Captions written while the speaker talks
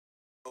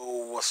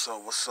Oh, what's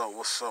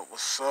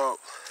up,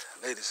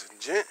 ladies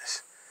and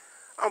gents?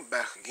 I'm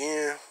back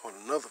again with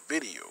another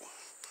video.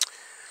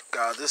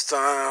 Guys, this time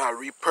I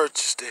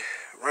repurchased the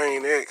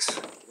Rain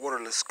X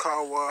waterless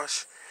car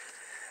wash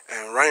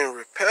and rain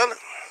repellent.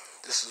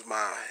 This is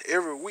my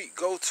every week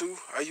go-to.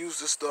 I use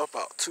this stuff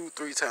about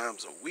 2-3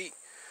 times a week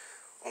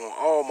on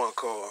all my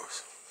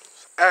cars.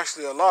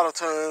 Actually, a lot of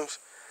times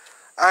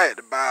I had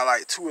to buy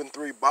like 2 and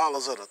 3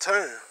 bottles at a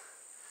time.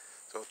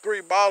 So 3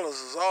 bottles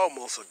is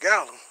almost a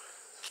gallon.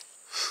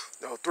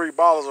 No, 3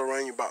 bottles will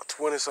run you about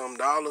 $20-something.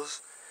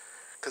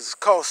 Cause it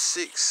costs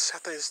I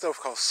think this stuff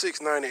costs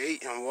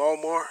 $6.98 in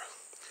Walmart.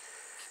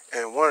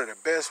 And one of the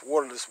best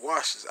waterless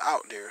washes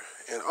out there,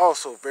 and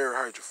also very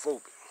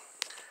hydrophobic.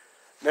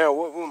 Now,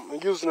 what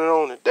I'm using it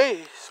on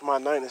today is my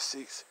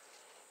 '96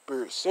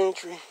 Spirit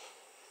Century.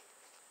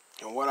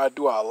 And what I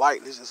do, I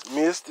lightly just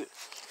mist it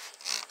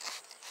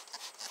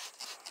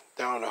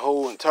down the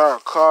whole entire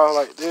car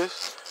like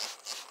this.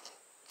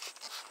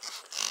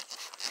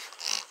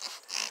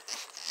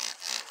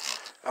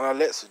 And I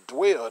let it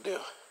dwell there.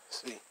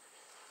 See,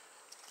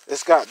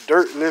 it's got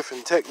dirt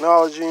lifting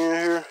technology in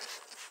here.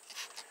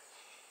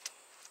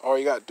 All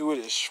you got to do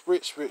is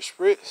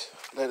spritz.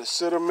 Let it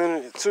sit a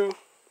minute or two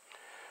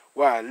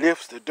while it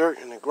lifts the dirt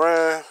and the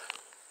grime,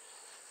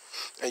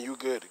 and you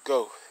good to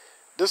go.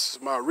 This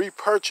is my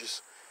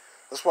repurchase.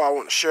 That's why I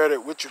want to share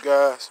that with you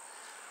guys.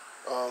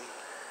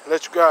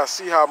 Let you guys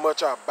see how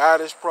much I buy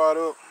this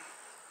product.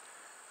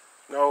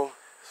 You know,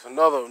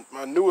 it's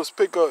my newest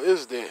pickup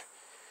is that.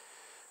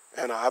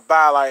 And I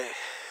buy like,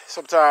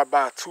 sometimes I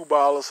buy 2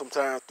 bottles,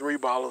 sometimes 3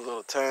 bottles at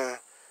a time.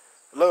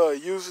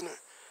 Love using it.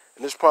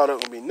 And this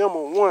product will be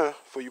 #1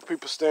 for you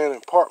people staying in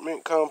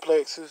apartment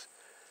complexes,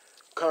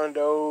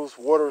 condos,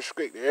 water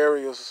restricted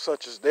areas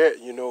such as that.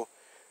 You know,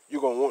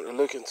 you're going to want to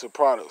look into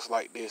products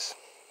like this.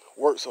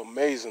 Works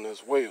amazing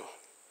as well.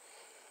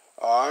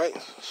 Alright,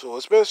 so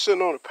it's been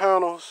sitting on the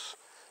panels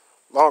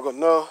long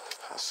enough.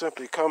 I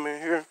simply come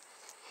in here.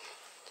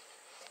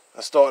 I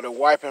start the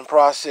wiping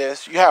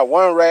process. You have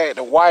one rag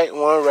to wipe,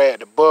 one rag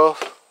to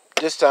buff.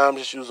 This time I'm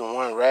just using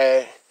one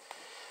rag.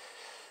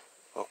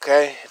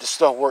 Okay, this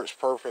stuff works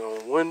perfect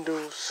on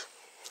windows.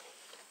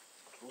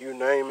 You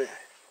name it.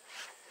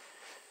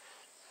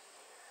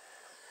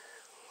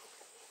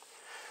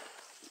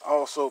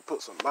 Also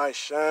put some nice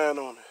shine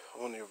on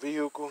your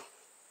vehicle.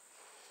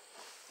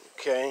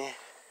 Okay.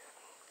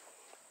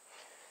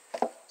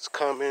 Let's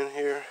come in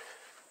here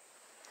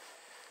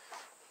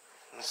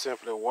and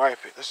simply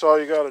wipe it. That's all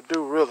you gotta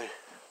do, really.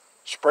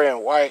 Spray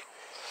and wipe.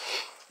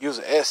 Use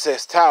an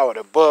SS towel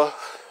to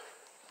buff.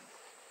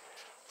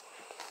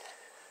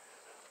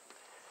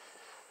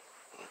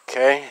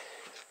 Okay.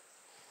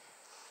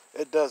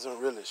 It doesn't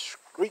really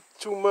streak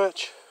too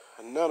much.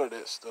 None of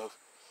that stuff.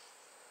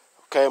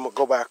 Okay, I'm gonna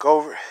go back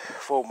over it.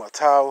 Fold my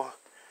towel.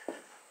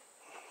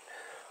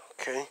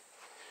 Okay.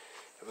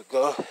 Here we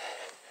go.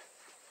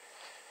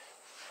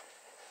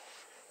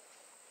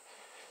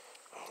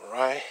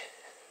 Alright.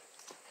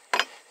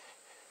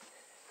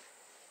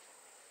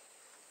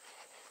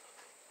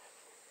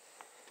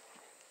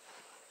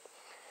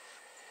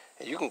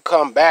 And you can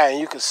come back and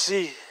you can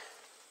see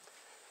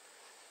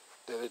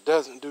that it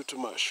doesn't do too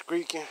much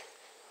squeaking.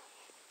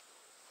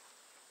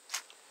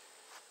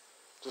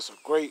 Just a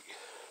great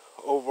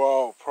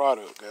overall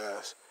product,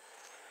 guys.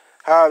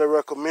 Highly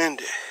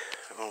recommend it.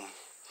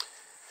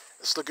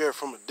 Let's look at it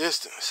from a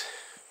distance.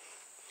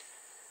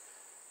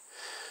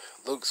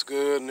 Looks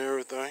good and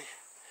everything,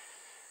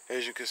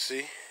 as you can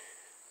see.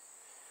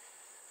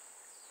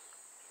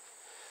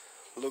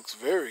 Looks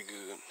very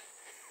good.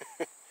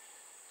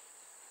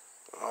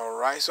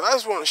 Alright, so I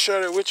just want to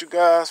share that with you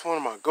guys. One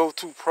of my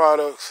go-to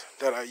products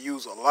that I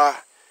use a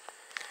lot.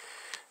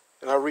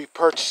 And I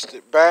repurchased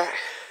it back.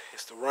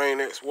 It's the Rain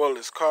X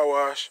waterless car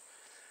wash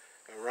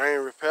and rain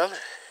repellent.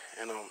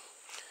 And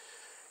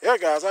yeah,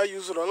 guys, I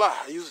use it a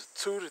lot. I use it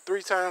 2 to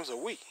 3 times a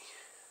week.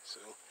 So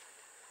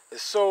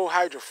it's so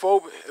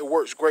hydrophobic. It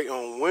works great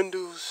on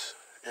windows,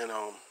 and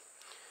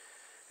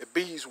it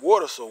beads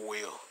water so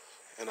well.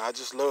 And I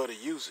just love to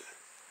use it.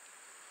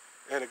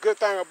 And the good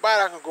thing about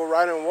it, I can go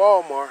right in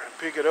Walmart and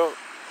pick it up.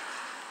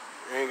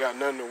 You ain't got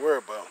nothing to worry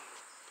about.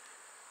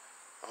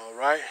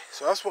 Alright,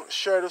 so I just want to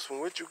share this one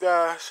with you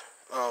guys.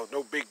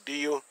 No big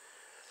deal.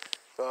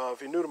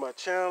 If you're new to my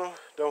channel,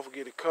 don't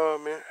forget to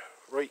comment,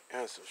 rate,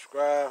 and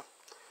subscribe.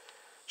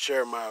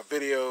 Share my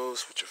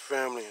videos with your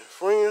family and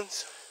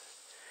friends.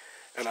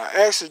 And I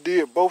actually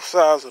did both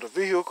sides of the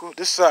vehicle.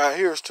 This side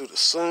here is to the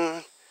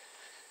sun,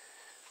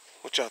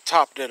 which I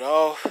topped it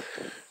off.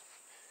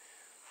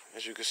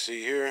 As you can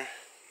see here,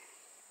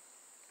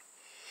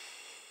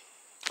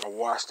 I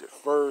washed it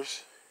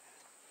first.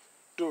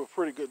 Do a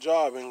pretty good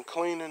job in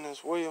cleaning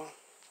as well.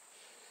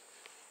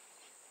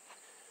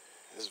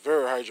 It's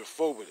very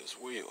hydrophobic as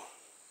well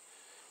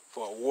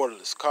for a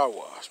waterless car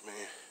wash,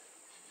 man.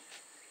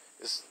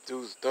 This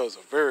dude does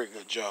a very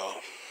good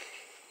job.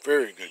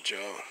 Very good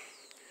job.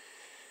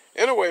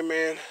 Anyway,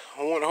 man,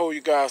 I don't want to hold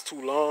you guys too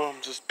long.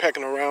 I'm just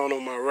pecking around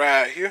on my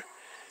ride here.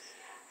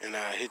 And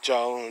I'll hit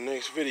y'all on the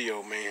next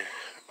video, man.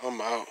 I'm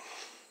out.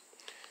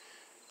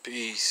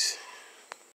 Peace.